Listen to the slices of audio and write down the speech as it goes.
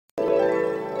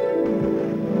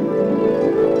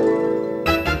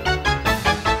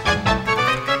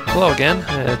Hello again.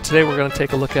 Today we're going to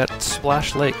take a look at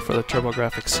Splash Lake for the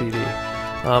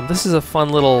TurboGrafx-CD. This is a fun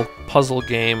little puzzle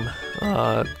game.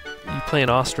 You play an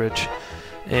ostrich,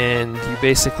 and you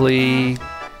basically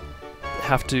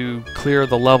have to clear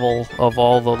the level of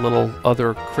all the little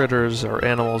other critters or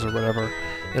animals or whatever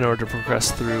in order to progress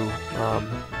through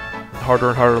harder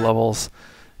and harder levels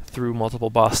through multiple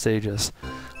boss stages.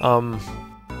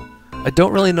 I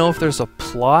don't really know if there's a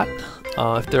plot.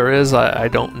 If there is, I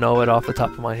don't know it off the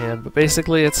top of my head, but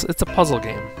basically it's a puzzle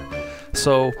game.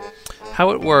 So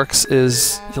how it works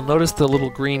is you'll notice the little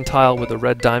green tile with the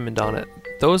red diamond on it.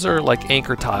 Those are like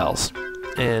anchor tiles,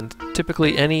 and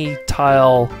typically any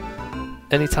tiles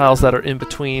that are in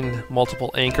between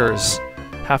multiple anchors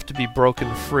have to be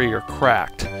broken free or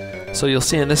cracked. So you'll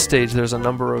see in this stage there's a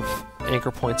number of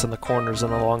anchor points in the corners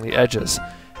and along the edges,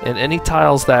 and any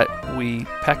tiles that we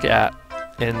peck at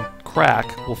and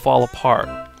crack will fall apart.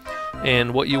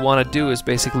 And what you want to do is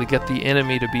basically get the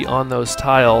enemy to be on those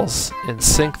tiles and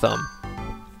sink them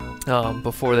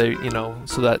before they,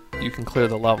 so that you can clear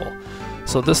the level.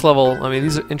 So this level, I mean,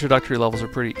 these introductory levels are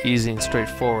pretty easy and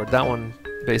straightforward. That one,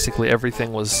 basically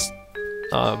everything was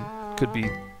could be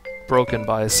broken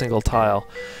by a single tile.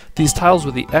 These tiles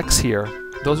with the X here,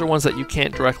 those are ones that you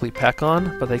can't directly peck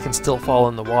on, but they can still fall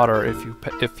in the water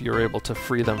if you're able to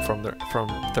free them from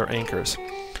their anchors.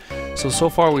 So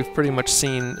far we've pretty much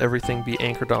seen everything be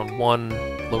anchored on one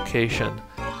location,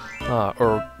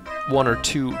 or one or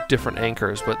two different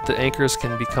anchors, but the anchors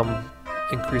can become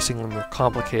increasingly more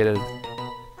complicated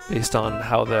based on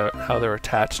how they're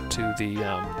attached to the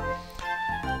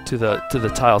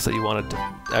tiles that you wanted to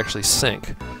actually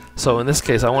sink. So in this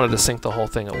case I wanted to sink the whole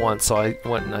thing at once, so I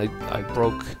went and I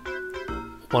broke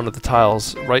one of the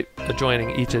tiles right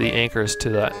adjoining each of the anchors to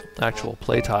that actual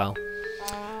play tile.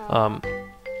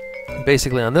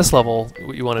 Basically on this level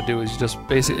what you want to do is you just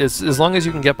as long as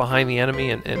you can get behind the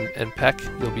enemy and peck,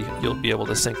 you'll be able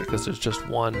to sink it because there's just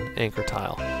one anchor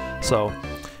tile. So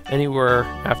anywhere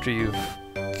after you've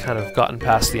kind of gotten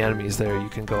past the enemies there, you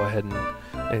can go ahead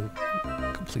and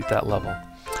complete that level.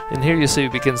 And here you see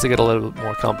it begins to get a little bit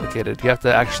more complicated. You have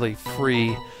to actually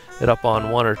free it up on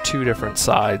one or two different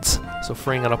sides. So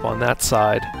freeing it up on that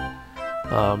side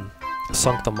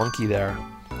sunk the monkey there.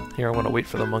 Here I'm going to wait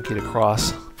for the monkey to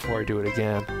cross before I do it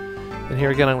again. And here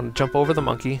again I'm going to jump over the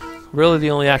monkey. Really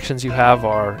the only actions you have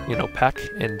are, peck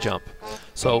and jump.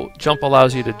 So jump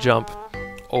allows you to jump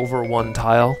over one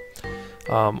tile,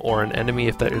 or an enemy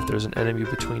if there's an enemy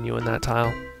between you and that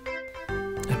tile.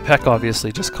 And peck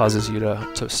obviously just causes you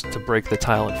to break the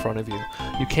tile in front of you.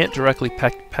 You can't directly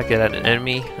peck it at an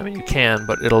enemy. I mean, you can,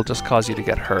 but it'll just cause you to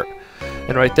get hurt.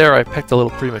 And right there I pecked a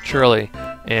little prematurely,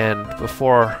 and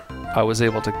before I was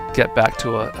able to get back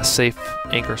to a safe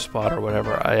anchor spot or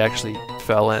whatever, I actually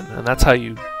fell in. And that's how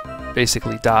you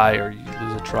basically die or you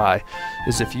lose a try,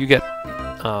 is if you get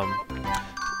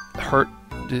hurt.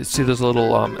 See there's a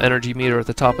little energy meter at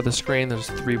the top of the screen. There's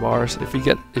 3 bars. If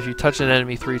you touch an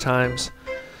enemy 3 times,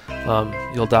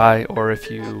 you'll die, or if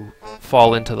you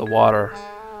fall into the water,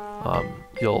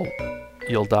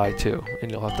 you'll die too,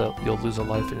 and you'll lose a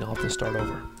life and you'll have to start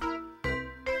over.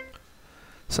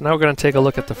 So now we're going to take a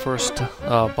look at the first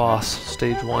boss,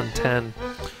 stage 110.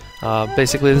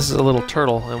 Basically this is a little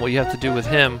turtle, and what you have to do with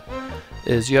him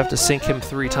is you have to sink him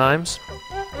 3 times.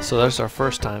 So that's our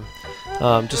first time.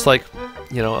 Just like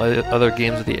other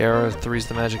games of the era, 3's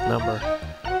the magic number.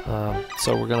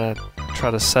 So we're going to try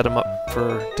to set him up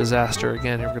for disaster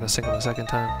again. Here we're going to sink him a second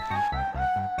time.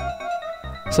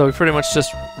 So we pretty much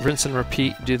just rinse and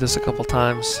repeat, do this a couple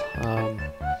times.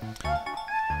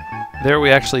 There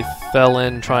we actually fell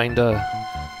in trying to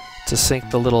sink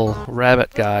the little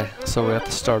rabbit guy, so we have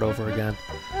to start over again.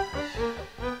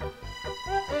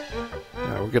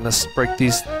 We're going to break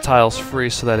these tiles free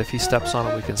so that if he steps on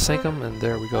it we can sink him, and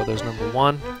there we go, there's number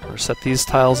 1. Or set these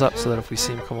tiles up so that if we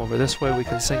see him come over this way we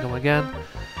can sink him again.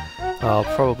 I'll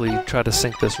probably try to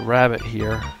sink this rabbit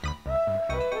here.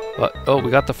 But, oh, we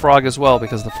got the frog as well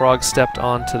because the frog stepped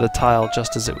onto the tile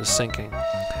just as it was sinking.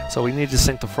 So we need to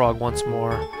sink the frog once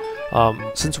more.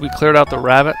 Since we cleared out the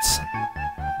rabbits,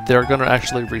 they're going to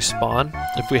actually respawn.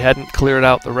 If we hadn't cleared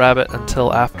out the rabbit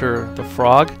until after the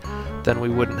frog, then we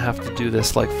wouldn't have to do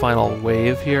this like final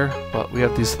wave here. But we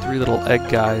have these 3 little egg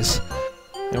guys,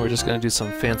 and we're just going to do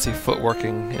some fancy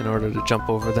footworking in order to jump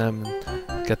over them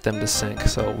and get them to sink.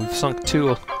 So we've sunk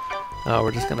 2. Now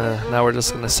we're just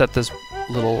gonna set this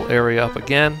little area up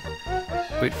again,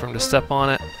 wait for him to step on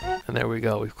it, and there we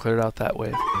go. We've cleared out that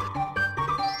wave.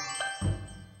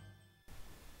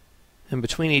 In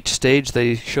between each stage,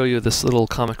 they show you this little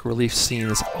comic relief scene,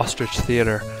 this ostrich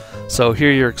theater. So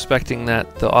here you're expecting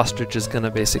that the ostrich is going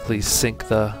to basically sink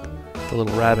the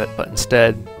little rabbit, but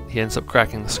instead he ends up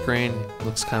cracking the screen,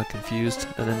 looks kind of confused,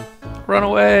 and then run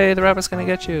away, the rabbit's going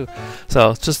to get you.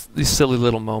 So it's just these silly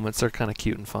little moments, they're kind of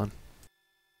cute and fun.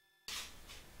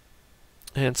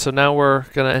 And so now we're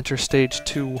going to enter stage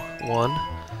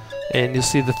 2-1, and you'll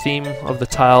see the theme of the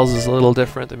tiles is a little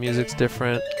different, the music's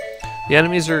different. The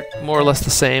enemies are more or less the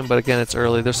same, but again, it's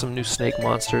early. There's some new snake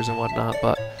monsters and whatnot,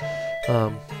 but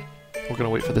we're going to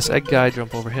wait for this egg guy,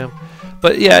 jump over him.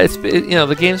 But yeah, you know,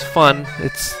 the game's fun.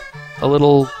 It's a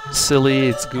little silly,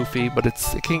 it's goofy, but it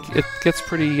gets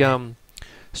pretty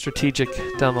strategic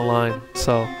down the line.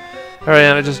 So,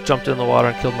 alright, I just jumped in the water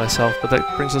and killed myself, but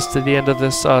that brings us to the end of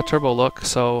this turbo look.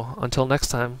 So until next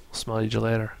time, I'll smell you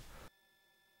later.